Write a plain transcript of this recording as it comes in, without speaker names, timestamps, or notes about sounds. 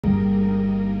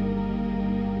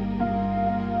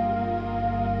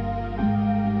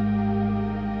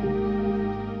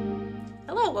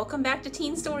welcome back to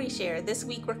Teen Story Share. This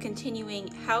week we're continuing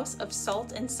House of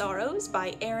Salt and Sorrows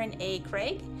by Erin A.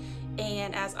 Craig.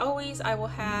 And as always, I will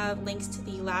have links to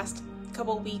the last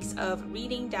couple weeks of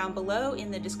reading down below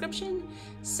in the description.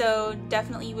 So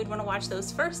definitely you would want to watch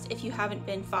those first if you haven't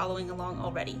been following along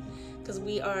already, because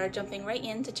we are jumping right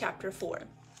into chapter 4.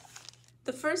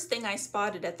 The first thing I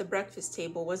spotted at the breakfast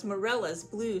table was Morella's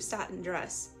blue satin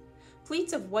dress.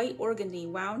 Pleats of white organdy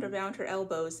wound around her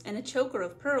elbows, and a choker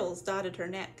of pearls dotted her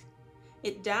neck.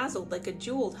 It dazzled like a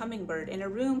jeweled hummingbird in a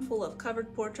room full of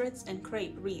covered portraits and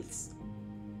crepe wreaths.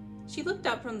 She looked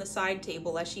up from the side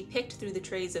table as she picked through the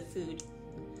trays of food.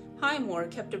 Highmore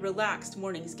kept a relaxed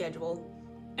morning schedule.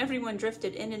 Everyone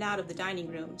drifted in and out of the dining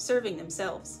room, serving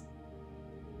themselves.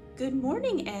 "Good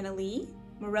morning, Annaleigh."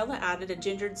 Morella added a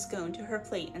gingered scone to her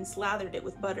plate and slathered it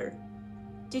with butter.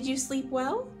 "Did you sleep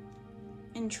well?"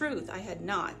 In truth, I had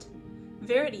not.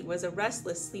 Verity was a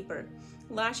restless sleeper,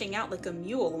 lashing out like a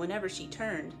mule whenever she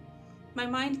turned. My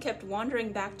mind kept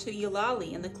wandering back to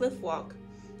Eulalie and the cliff walk,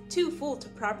 too full to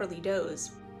properly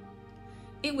doze.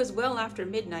 It was well after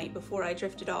midnight before I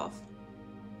drifted off.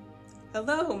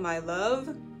 "Hello, my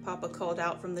love," Papa called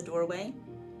out from the doorway.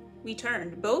 We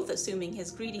turned, both assuming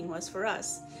his greeting was for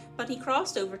us, but he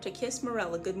crossed over to kiss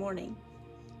Morella good morning.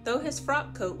 Though his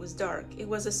frock coat was dark, it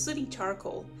was a sooty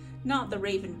charcoal, not the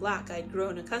raven black I'd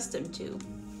grown accustomed to.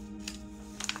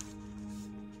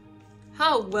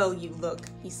 "How well you look,"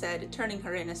 he said, turning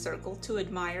her in a circle to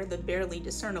admire the barely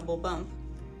discernible bump.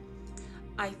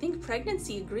 "I think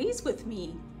pregnancy agrees with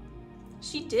me."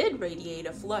 She did radiate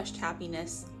a flushed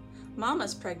happiness.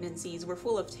 Mama's pregnancies were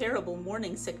full of terrible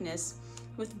morning sickness,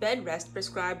 with bed rest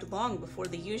prescribed long before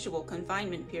the usual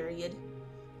confinement period.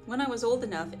 When I was old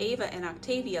enough, Ava and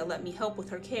Octavia let me help with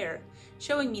her care,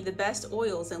 showing me the best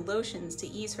oils and lotions to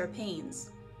ease her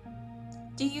pains.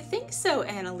 "Do you think so,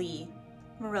 Annaleigh?"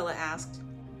 Morella asked.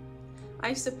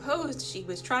 I supposed she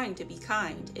was trying to be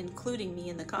kind, including me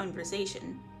in the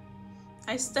conversation.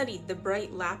 I studied the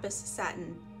bright lapis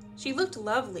satin. She looked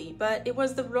lovely, but it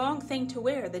was the wrong thing to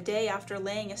wear the day after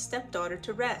laying a stepdaughter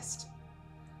to rest.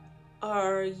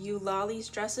 "Are Eulalie's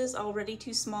dresses already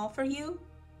too small for you?"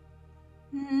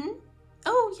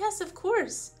 "Oh, yes, of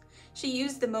course." She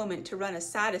used the moment to run a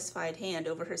satisfied hand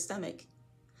over her stomach.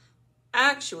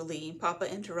 "Actually,"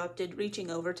 Papa interrupted, reaching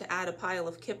over to add a pile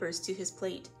of kippers to his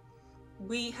plate,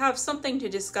 "we have something to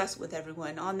discuss with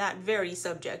everyone on that very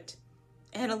subject.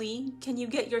 Annaleigh, can you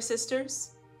get your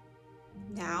sisters?"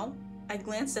 "Now?" I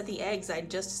glanced at the eggs I'd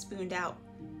just spooned out.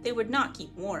 They would not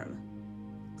keep warm.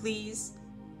 "Please?"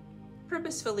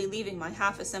 Purposefully leaving my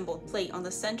half-assembled plate on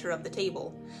the center of the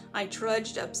table, I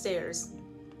trudged upstairs.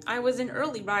 I was an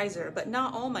early riser, but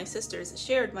not all my sisters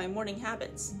shared my morning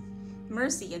habits.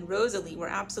 Mercy and Rosalie were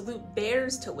absolute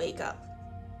bears to wake up.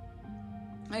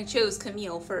 I chose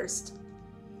Camille first.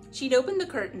 She'd opened the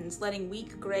curtains, letting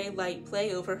weak gray light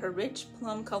play over her rich,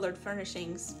 plum-colored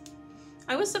furnishings.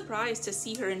 I was surprised to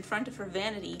see her in front of her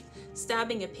vanity,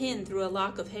 stabbing a pin through a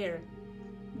lock of hair.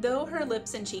 Though her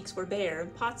lips and cheeks were bare,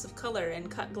 pots of color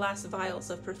and cut glass vials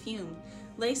of perfume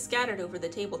lay scattered over the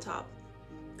tabletop.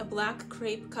 A black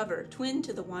crepe cover, twin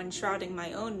to the one shrouding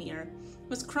my own mirror,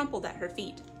 was crumpled at her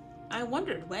feet. I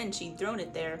wondered when she'd thrown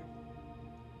it there.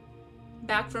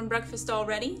 "Back from breakfast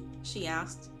already?" she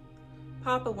asked.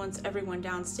 "Papa wants everyone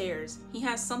downstairs. He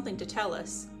has something to tell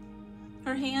us."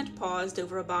 Her hand paused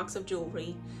over a box of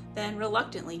jewelry, then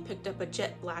reluctantly picked up a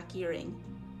jet black earring.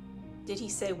 "Did he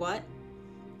say what?"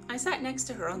 I sat next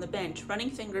to her on the bench,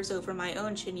 running fingers over my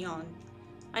own chignon.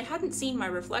 I hadn't seen my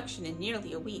reflection in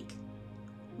nearly a week.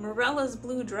 Morella's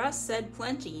blue dress said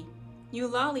plenty.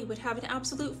 Eulalie would have an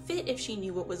absolute fit if she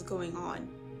knew what was going on.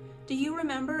 Do you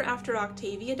remember after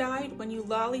Octavia died, when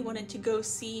Eulalie wanted to go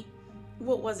see,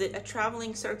 what was it, a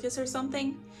traveling circus or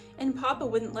something? And Papa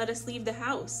wouldn't let us leave the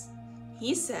house.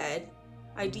 He said,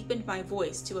 I deepened my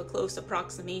voice to a close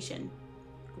approximation,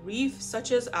 "Grief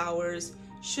such as ours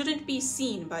shouldn't be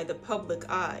seen by the public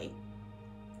eye."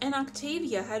 And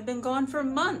Octavia had been gone for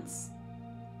months.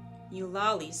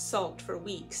 Eulalie sulked for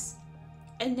weeks.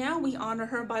 And now we honor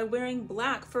her by wearing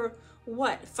black for,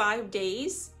 5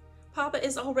 days? Papa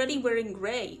is already wearing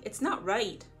gray. It's not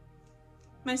right.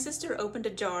 My sister opened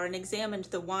a jar and examined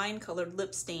the wine-colored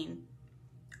lip stain.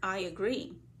 I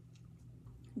agree.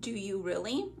 "Do you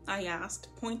really?" I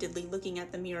asked, pointedly looking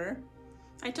at the mirror.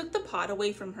 I took the pot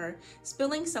away from her,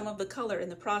 spilling some of the color in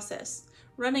the process.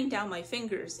 Running down my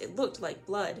fingers, it looked like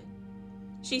blood.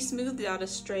 She smoothed out a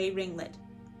stray ringlet.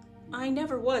 I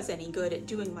never was any good at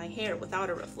doing my hair without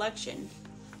a reflection.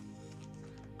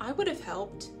 "I would have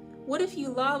helped. What if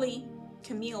Eulalie—"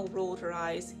 Camille rolled her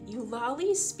eyes.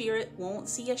 Eulalie's spirit won't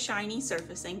see a shiny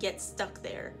surface and get stuck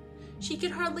there. She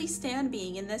could hardly stand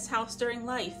being in this house during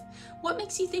life. What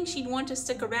makes you think she'd want to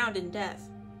stick around in death?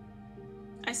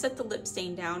 I set the lip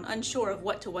stain down, unsure of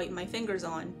what to wipe my fingers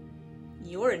on.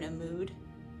 You're in a mood.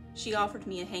 She offered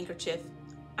me a handkerchief.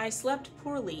 I slept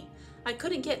poorly. I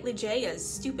couldn't get Ligeia's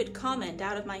stupid comment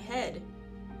out of my head.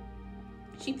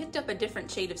 She picked up a different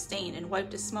shade of stain and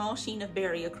wiped a small sheen of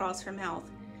berry across her mouth.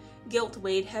 Guilt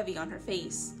weighed heavy on her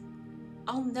face.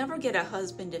 I'll never get a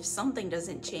husband if something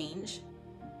doesn't change.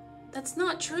 That's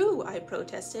not true, I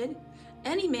protested.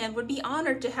 Any man would be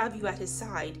honored to have you at his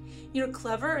side. You're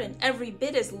clever and every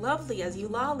bit as lovely as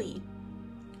Eulalie.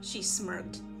 She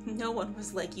smirked. No one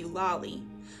was like Eulalie.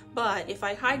 But if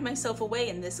I hide myself away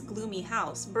in this gloomy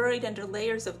house, buried under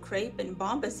layers of crepe and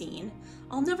bombazine,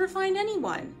 I'll never find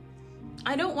anyone.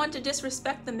 I don't want to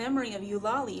disrespect the memory of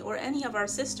Eulalie or any of our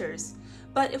sisters,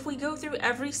 but if we go through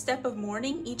every step of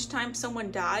mourning each time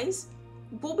someone dies,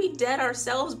 we'll be dead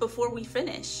ourselves before we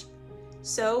finish.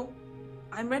 So,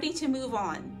 I'm ready to move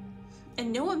on,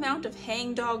 and no amount of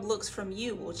hangdog looks from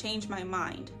you will change my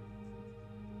mind.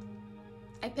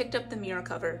 I picked up the mirror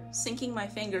cover, sinking my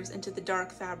fingers into the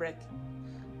dark fabric.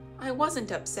 I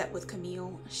wasn't upset with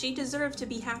Camille. She deserved to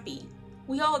be happy.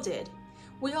 We all did.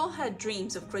 We all had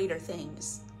dreams of greater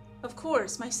things. Of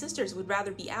course, my sisters would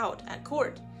rather be out, at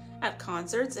court, at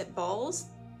concerts, at balls.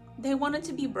 They wanted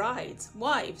to be brides,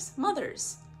 wives,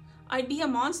 mothers. I'd be a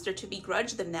monster to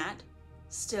begrudge them that.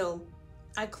 Still,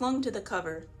 I clung to the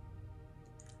cover.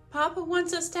 Papa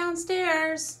wants us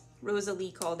downstairs,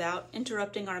 Rosalie called out,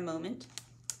 interrupting our moment.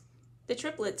 The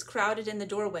triplets crowded in the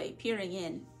doorway, peering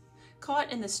in.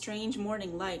 Caught in the strange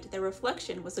morning light, their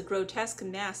reflection was a grotesque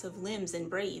mass of limbs and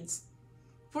braids.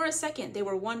 For a second, they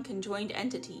were one conjoined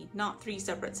entity, not three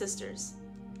separate sisters.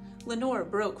 Lenore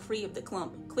broke free of the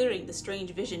clump, clearing the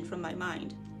strange vision from my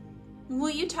mind. Will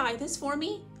you tie this for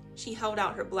me? She held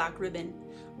out her black ribbon.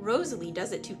 Rosalie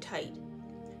does it too tight.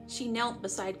 She knelt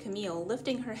beside Camille,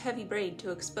 lifting her heavy braid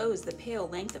to expose the pale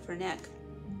length of her neck.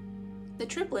 The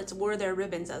triplets wore their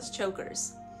ribbons as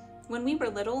chokers. When we were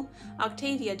little,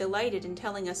 Octavia delighted in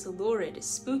telling us lurid,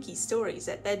 spooky stories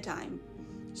at bedtime.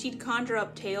 She'd conjure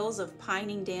up tales of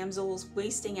pining damsels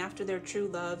wasting after their true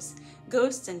loves,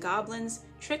 ghosts and goblins,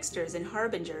 tricksters and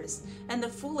harbingers, and the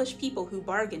foolish people who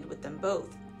bargained with them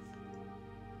both.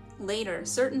 Later,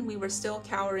 certain we were still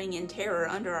cowering in terror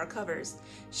under our covers,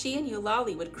 she and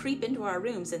Eulalie would creep into our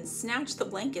rooms and snatch the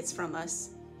blankets from us.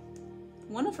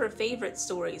 One of her favorite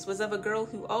stories was of a girl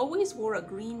who always wore a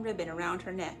green ribbon around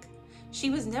her neck. She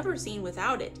was never seen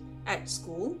without it, at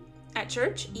school, at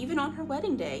church, even on her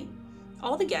wedding day.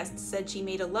 All the guests said she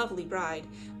made a lovely bride,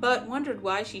 but wondered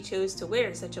why she chose to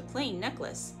wear such a plain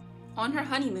necklace. On her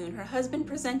honeymoon, her husband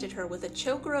presented her with a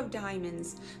choker of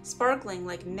diamonds, sparkling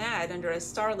like mad under a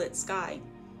starlit sky.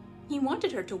 He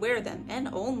wanted her to wear them, and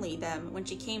only them, when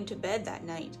she came to bed that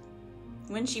night.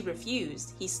 When she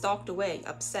refused, he stalked away,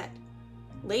 upset.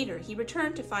 Later, he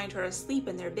returned to find her asleep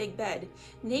in their big bed,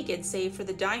 naked save for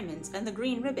the diamonds and the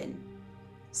green ribbon.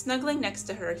 Snuggling next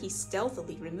to her, he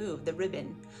stealthily removed the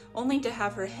ribbon, only to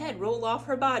have her head roll off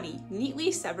her body,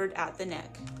 neatly severed at the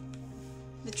neck.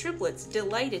 The triplets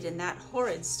delighted in that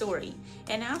horrid story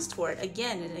and asked for it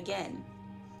again and again.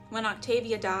 When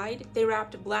Octavia died, they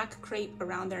wrapped black crepe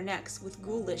around their necks with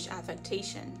ghoulish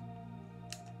affectation.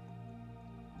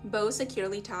 Bow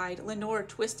securely tied, Lenore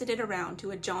twisted it around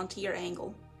to a jauntier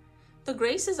angle. The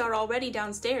Graces are already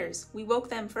downstairs. We woke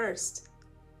them first.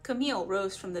 Camille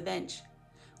rose from the bench.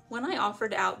 When I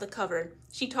offered out the cover,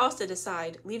 she tossed it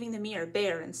aside, leaving the mirror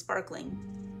bare and sparkling.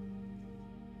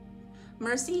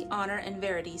 Mercy, Honor, and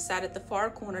Verity sat at the far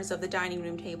corners of the dining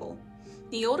room table.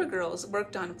 The older girls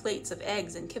worked on plates of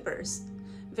eggs and kippers.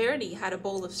 Verity had a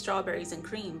bowl of strawberries and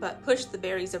cream, but pushed the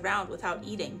berries around without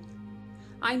eating.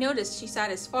 I noticed she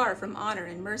sat as far from Honor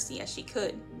and Mercy as she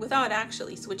could, without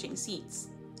actually switching seats.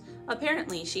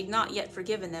 Apparently, she'd not yet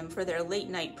forgiven them for their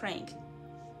late-night prank.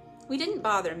 We didn't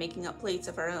bother making up plates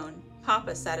of our own.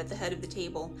 Papa sat at the head of the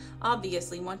table,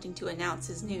 obviously wanting to announce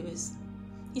his news.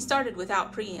 He started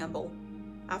without preamble.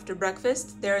 After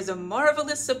breakfast, there is a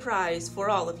marvelous surprise for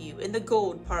all of you in the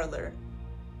gold parlor.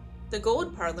 The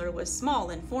gold parlor was small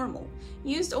and formal,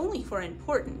 used only for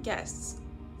important guests,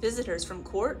 visitors from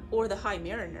court or the High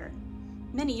Mariner.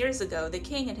 Many years ago, the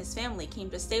king and his family came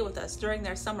to stay with us during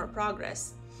their summer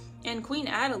progress, and Queen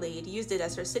Annaleigh used it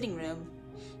as her sitting room.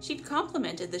 She'd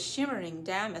complimented the shimmering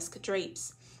damask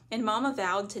drapes, and Mama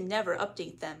vowed to never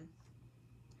update them.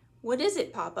 "What is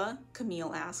it, Papa?"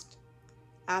 Camille asked.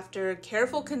 "After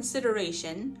careful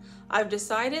consideration, I've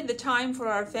decided the time for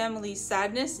our family's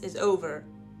sadness is over.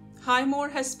 Highmore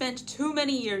has spent too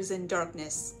many years in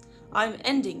darkness. I'm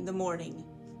ending the mourning.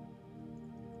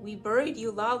 We buried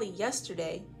Eulalie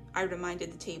yesterday, I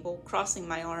reminded the table, crossing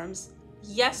my arms.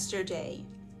 Yesterday.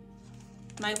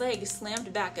 My leg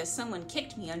slammed back as someone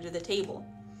kicked me under the table.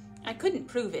 I couldn't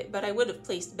prove it, but I would have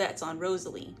placed bets on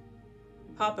Rosalie.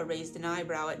 Papa raised an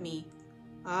eyebrow at me.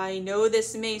 I know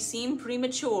this may seem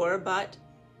premature, but...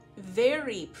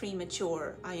 Very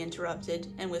premature, I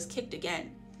interrupted, and was kicked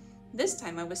again. This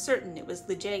time I was certain it was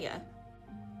Ligeia.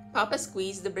 Papa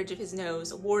squeezed the bridge of his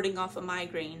nose, warding off a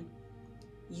migraine.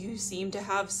 You seem to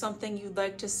have something you'd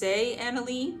like to say,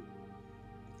 Annaleigh?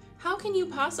 How can you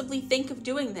possibly think of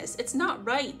doing this? It's not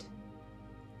right.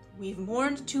 We've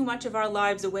mourned too much of our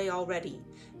lives away already.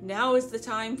 Now is the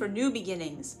time for new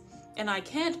beginnings, and I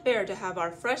can't bear to have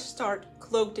our fresh start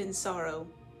cloaked in sorrow.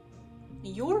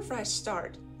 Your fresh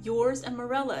start, yours and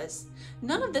Morella's.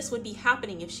 None of this would be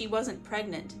happening if she wasn't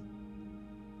pregnant.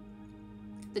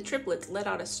 The triplets let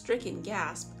out a stricken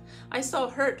gasp. I saw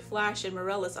hurt flash in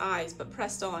Morella's eyes, but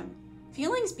pressed on.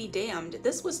 Feelings be damned,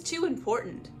 this was too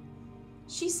important.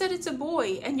 She said it's a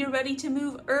boy, and you're ready to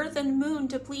move earth and moon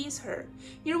to please her.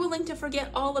 You're willing to forget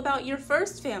all about your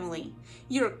first family.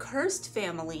 Your cursed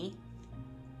family.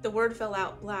 The word fell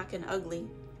out black and ugly.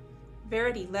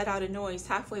 Verity let out a noise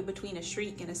halfway between a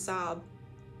shriek and a sob.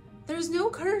 There's no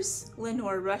curse.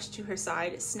 Lenore rushed to her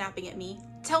side, snapping at me.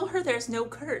 Tell her there's no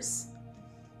curse.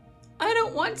 I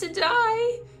don't want to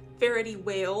die, Verity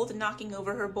wailed, knocking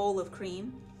over her bowl of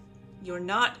cream. You're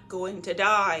not going to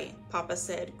die, Papa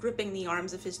said, gripping the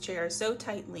arms of his chair so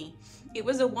tightly. It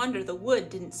was a wonder the wood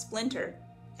didn't splinter.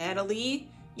 Annaleigh,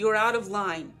 you're out of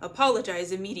line.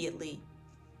 Apologize immediately.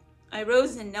 I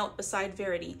rose and knelt beside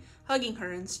Verity, hugging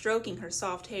her and stroking her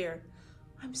soft hair.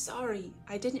 I'm sorry.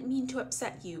 I didn't mean to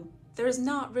upset you. There's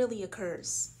not really a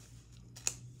curse.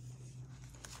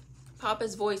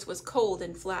 Papa's voice was cold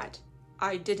and flat.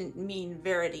 I didn't mean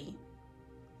Verity.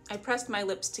 I pressed my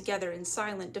lips together in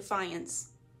silent defiance.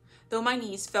 Though my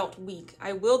knees felt weak,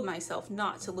 I willed myself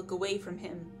not to look away from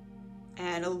him.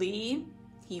 Annaleigh,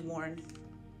 he warned.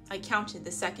 I counted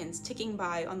the seconds ticking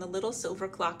by on the little silver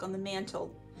clock on the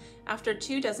mantel. After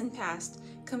 24 passed,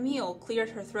 Camille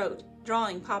cleared her throat,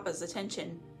 drawing Papa's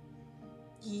attention.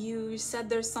 You said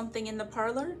there's something in the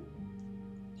parlor?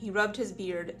 He rubbed his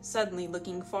beard, suddenly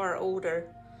looking far older.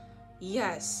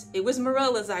 Yes, it was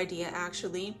Morella's idea,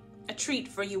 actually. A treat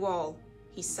for you all,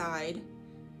 he sighed.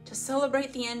 To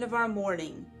celebrate the end of our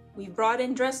mourning, we've brought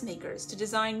in dressmakers to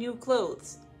design new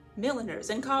clothes. Milliners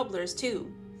and cobblers,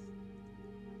 too.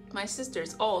 My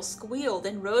sisters all squealed,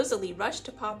 and Rosalie rushed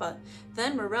to Papa,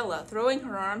 then Morella, throwing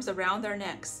her arms around their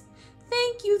necks.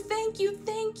 Thank you, thank you,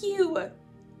 thank you!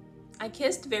 I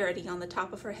kissed Verity on the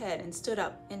top of her head and stood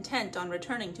up, intent on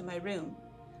returning to my room.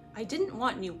 I didn't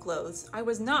want new clothes. I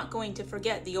was not going to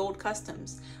forget the old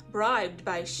customs, bribed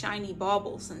by shiny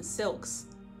baubles and silks.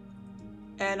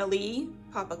 Annaleigh,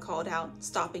 Papa called out,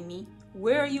 stopping me.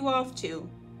 Where are you off to?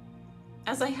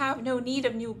 As I have no need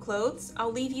of new clothes,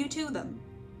 I'll leave you to them.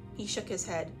 He shook his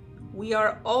head. We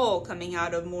are all coming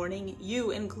out of mourning,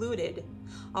 you included.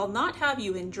 I'll not have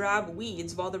you in drab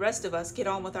weeds while the rest of us get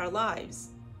on with our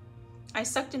lives. I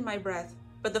sucked in my breath,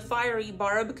 but the fiery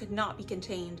barb could not be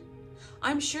contained.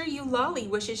 I'm sure Eulalie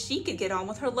wishes she could get on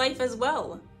with her life as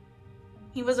well.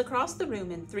 He was across the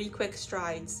room in 3 quick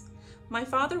strides. My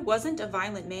father wasn't a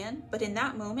violent man, but in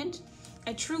that moment,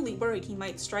 I truly worried he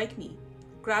might strike me.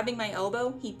 Grabbing my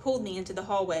elbow, he pulled me into the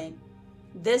hallway.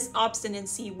 This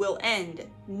obstinacy will end,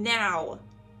 now.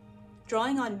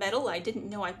 Drawing on metal I didn't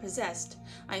know I possessed,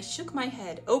 I shook my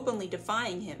head, openly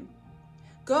defying him.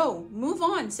 Go, move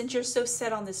on since you're so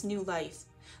set on this new life.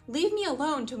 Leave me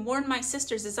alone to mourn my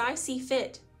sisters as I see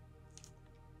fit.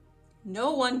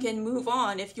 No one can move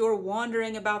on if you're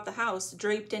wandering about the house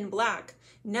draped in black,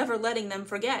 never letting them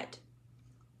forget.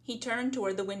 He turned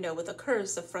toward the window with a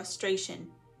curse of frustration.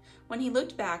 When he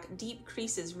looked back, deep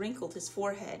creases wrinkled his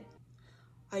forehead.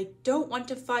 I don't want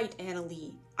to fight,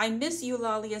 Annaleigh. I miss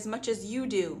Eulalie as much as you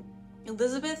do.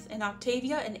 Elizabeth and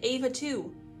Octavia and Ava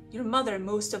too. Your mother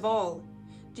most of all.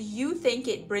 Do you think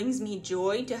it brings me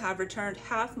joy to have returned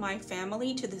half my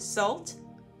family to the salt?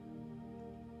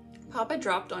 Papa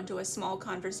dropped onto a small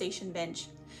conversation bench.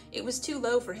 It was too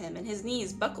low for him, and his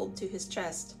knees buckled to his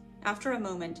chest. After a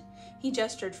moment, he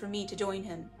gestured for me to join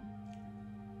him.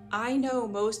 I know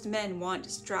most men want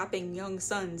strapping young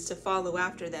sons to follow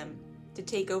after them, to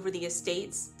take over the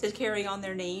estates, to carry on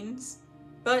their names.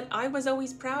 But I was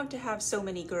always proud to have so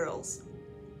many girls.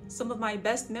 Some of my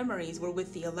best memories were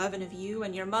with the 11 of you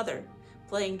and your mother,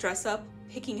 playing dress-up,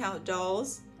 picking out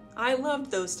dolls. I loved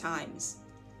those times.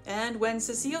 And when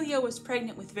Cecilia was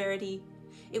pregnant with Verity,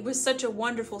 It was such a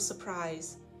wonderful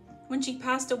surprise. When she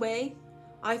passed away,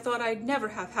 I thought I'd never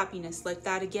have happiness like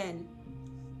that again."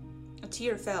 A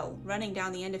tear fell, running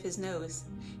down the end of his nose.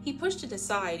 He pushed it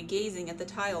aside, gazing at the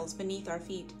tiles beneath our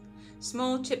feet.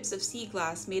 Small chips of sea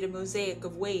glass made a mosaic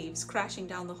of waves crashing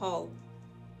down the hall.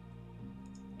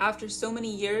 "After so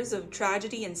many years of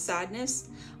tragedy and sadness,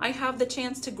 I have the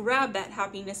chance to grab that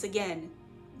happiness again.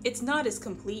 It's not as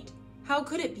complete. How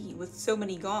could it be with so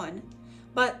many gone?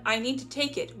 But I need to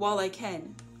take it while I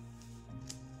can."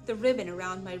 The ribbon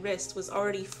around my wrist was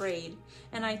already frayed,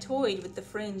 and I toyed with the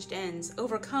fringed ends,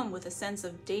 overcome with a sense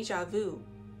of déjà vu.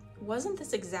 Wasn't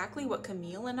this exactly what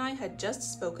Camille and I had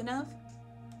just spoken of?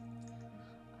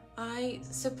 "I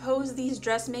suppose these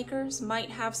dressmakers might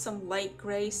have some light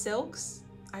gray silks,"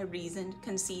 I reasoned,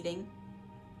 conceding.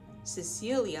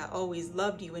 "Cecilia always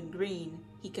loved you in green,"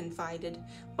 he confided,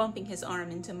 bumping his arm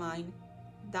into mine.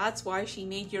 "That's why she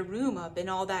made your room up in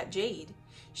all that jade.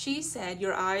 She said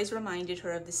your eyes reminded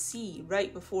her of the sea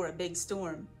right before a big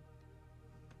storm."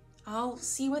 "I'll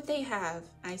see what they have,"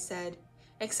 I said,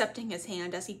 accepting his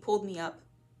hand as he pulled me up.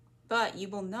 "But you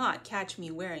will not catch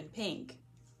me wearing pink."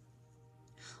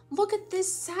 "Look at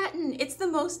this satin! It's the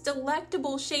most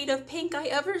delectable shade of pink I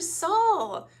ever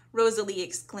saw!" Rosalie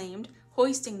exclaimed,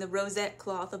 hoisting the rosette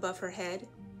cloth above her head.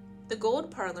 The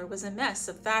gold parlor was a mess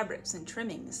of fabrics and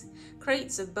trimmings.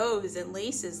 Crates of bows and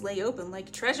laces lay open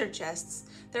like treasure chests,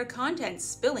 their contents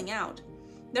spilling out.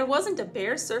 There wasn't a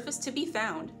bare surface to be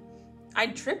found.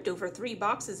 I'd tripped over 3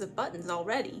 boxes of buttons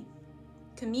already.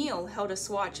 Camille held a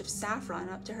swatch of saffron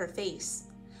up to her face.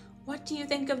 "What do you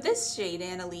think of this shade,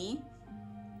 Annaleigh?"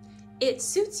 "It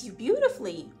suits you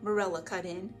beautifully," Marilla cut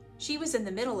in. She was in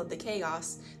the middle of the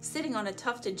chaos, sitting on a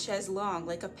tufted chaise longue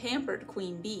like a pampered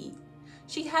queen bee.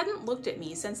 She hadn't looked at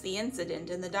me since the incident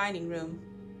in the dining room.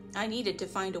 I needed to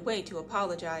find a way to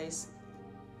apologize.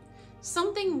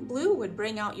 "Something blue would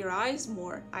bring out your eyes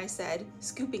more," I said,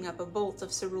 scooping up a bolt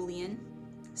of cerulean.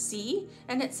 "See?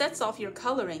 And it sets off your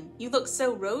coloring. You look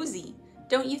so rosy.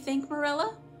 Don't you think,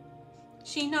 Marilla?"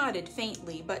 She nodded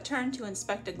faintly, but turned to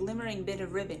inspect a glimmering bit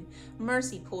of ribbon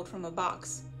Mercy pulled from a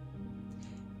box.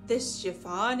 "This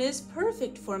chiffon is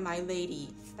perfect for my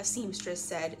lady," a seamstress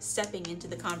said, stepping into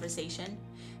the conversation.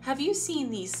 "Have you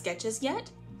seen these sketches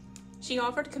yet?" She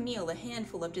offered Camille a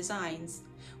handful of designs.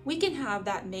 "We can have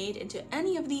that made into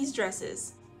any of these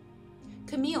dresses."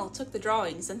 Camille took the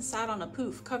drawings and sat on a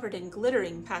poof covered in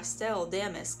glittering pastel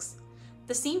damasks.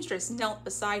 The seamstress knelt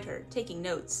beside her, taking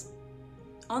notes.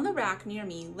 On the rack near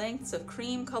me, lengths of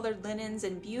cream-colored linens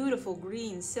and beautiful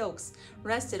green silks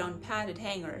rested on padded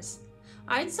hangers.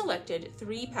 I'd selected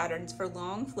 3 patterns for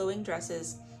long, flowing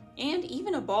dresses, and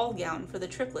even a ball gown for the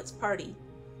triplets' party.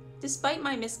 Despite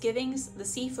my misgivings, the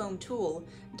seafoam tulle,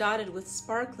 dotted with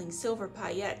sparkling silver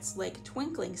paillettes like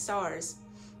twinkling stars,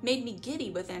 made me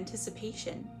giddy with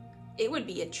anticipation. It would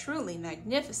be a truly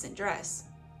magnificent dress.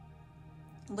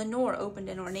 Lenore opened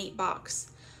an ornate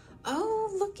box.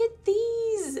 "Oh, look at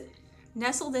these!"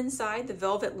 Nestled inside the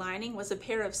velvet lining was a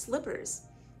pair of slippers.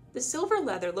 The silver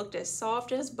leather looked as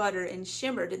soft as butter and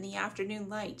shimmered in the afternoon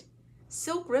light.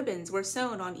 Silk ribbons were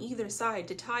sewn on either side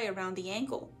to tie around the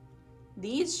ankle.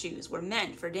 These shoes were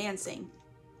meant for dancing.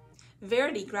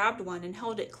 Verity grabbed one and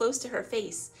held it close to her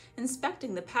face,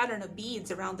 inspecting the pattern of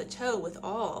beads around the toe with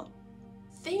awe.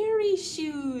 "Fairy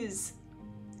shoes!"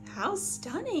 "How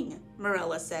stunning,"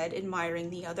 Marilla said, admiring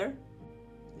the other.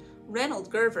 Reynold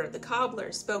Gerver, the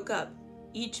cobbler, spoke up.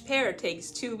 "Each pair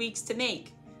takes 2 weeks to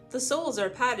make. The soles are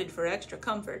padded for extra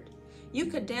comfort. You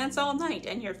could dance all night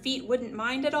and your feet wouldn't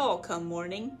mind at all come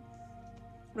morning."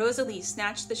 Rosalie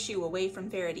snatched the shoe away from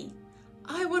Verity.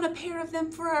 "I want a pair of them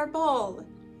for our ball."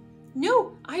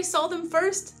 "No, I saw them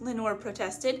first," Lenore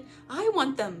protested. "I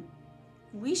want them."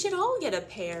 "We should all get a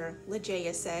pair,"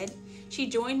 Ligeia said. She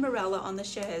joined Marilla on the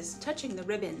chaise, touching the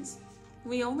ribbons.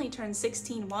 "We only turn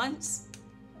 16 once."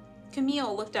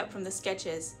 Camille looked up from the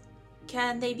sketches.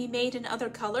 "Can they be made in other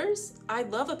colors?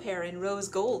 I'd love a pair in rose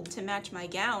gold to match my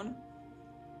gown."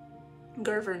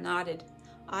 Gerver nodded.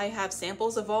 "I have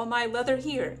samples of all my leather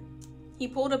here." He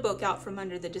pulled a book out from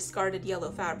under the discarded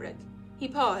yellow fabric. He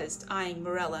paused, eyeing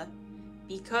Marilla.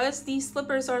 "Because these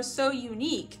slippers are so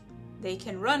unique, they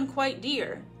can run quite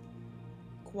dear."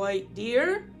 "Quite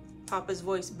dear?" Papa's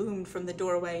voice boomed from the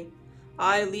doorway.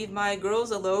 "I leave my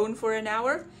girls alone for an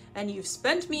hour, and you've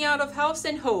spent me out of house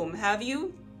and home, have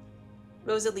you?"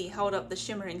 Rosalie held up the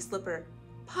shimmering slipper.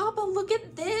 "Papa, look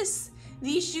at this!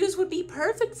 These shoes would be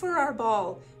perfect for our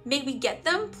ball. May we get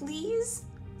them, please?"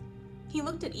 He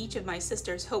looked at each of my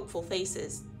sisters' hopeful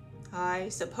faces. "I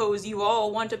suppose you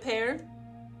all want a pair?"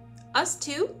 "Us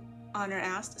too?" Honor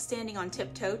asked, standing on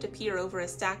tiptoe to peer over a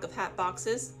stack of hat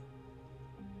boxes.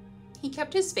 He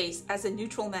kept his face as a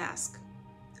neutral mask.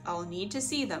 I'll need to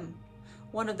see them.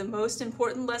 One of the most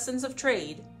important lessons of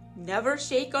trade: never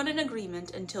shake on an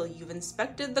agreement until you've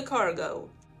inspected the cargo.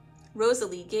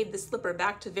 Rosalie gave the slipper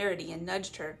back to Verity and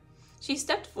nudged her. She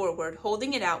stepped forward,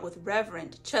 holding it out with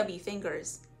reverent, chubby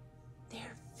fingers.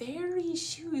 They're fairy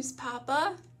shoes,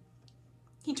 Papa.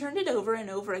 He turned it over and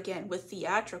over again with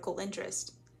theatrical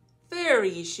interest.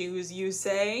 Fairy shoes, you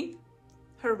say?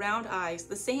 Her round eyes,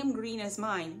 the same green as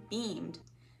mine, beamed.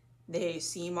 They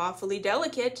seem awfully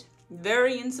delicate,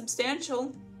 very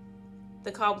insubstantial.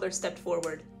 The cobbler stepped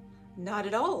forward. Not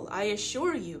at all, I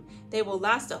assure you. They will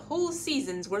last a whole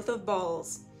season's worth of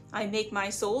balls. I make my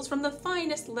soles from the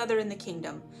finest leather in the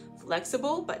kingdom,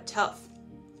 flexible but tough.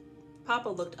 Papa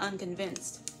looked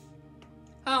unconvinced.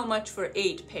 How much for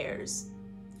 8 pairs?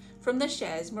 From the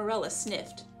chaise, Morella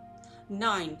sniffed.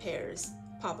 9 pairs,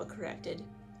 Papa corrected.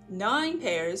 9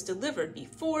 pairs delivered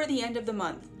before the end of the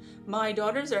month. My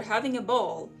daughters are having a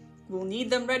ball. We'll need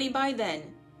them ready by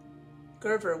then.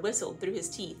 Gerver whistled through his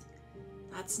teeth.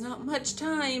 That's not much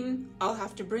time. I'll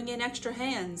have to bring in extra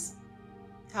hands.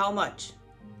 How much?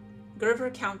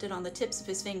 Gerver counted on the tips of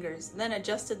his fingers, then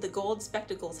adjusted the gold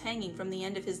spectacles hanging from the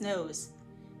end of his nose.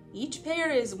 Each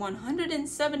pair is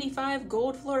 175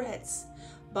 gold florets,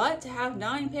 but to have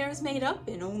 9 pairs made up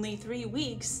in only 3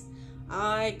 weeks,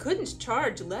 I couldn't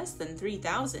charge less than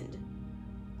 3,000.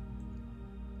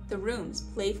 The room's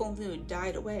playful mood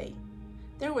died away.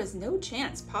 There was no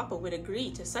chance Papa would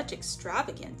agree to such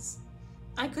extravagance.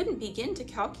 I couldn't begin to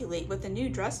calculate what the new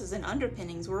dresses and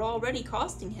underpinnings were already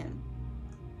costing him.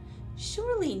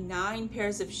 Surely 9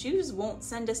 pairs of shoes won't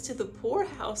send us to the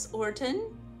poorhouse,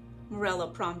 Orton, Morella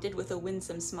prompted with a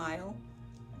winsome smile.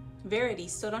 Verity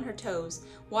stood on her toes,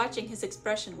 watching his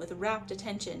expression with rapt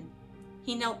attention.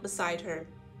 He knelt beside her.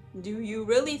 Do you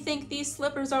really think these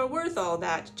slippers are worth all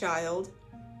that, child?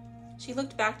 She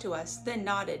looked back to us, then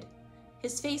nodded.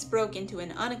 His face broke into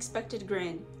an unexpected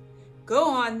grin. Go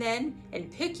on, then,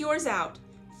 and pick yours out.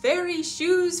 Fairy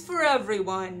shoes for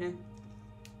everyone.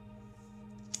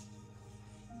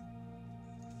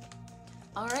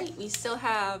 All right, we still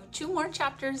have 2 more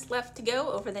chapters left to go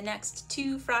over the next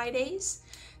 2 Fridays.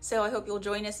 So I hope you'll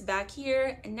join us back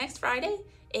here next Friday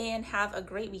and have a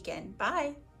great weekend.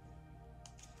 Bye.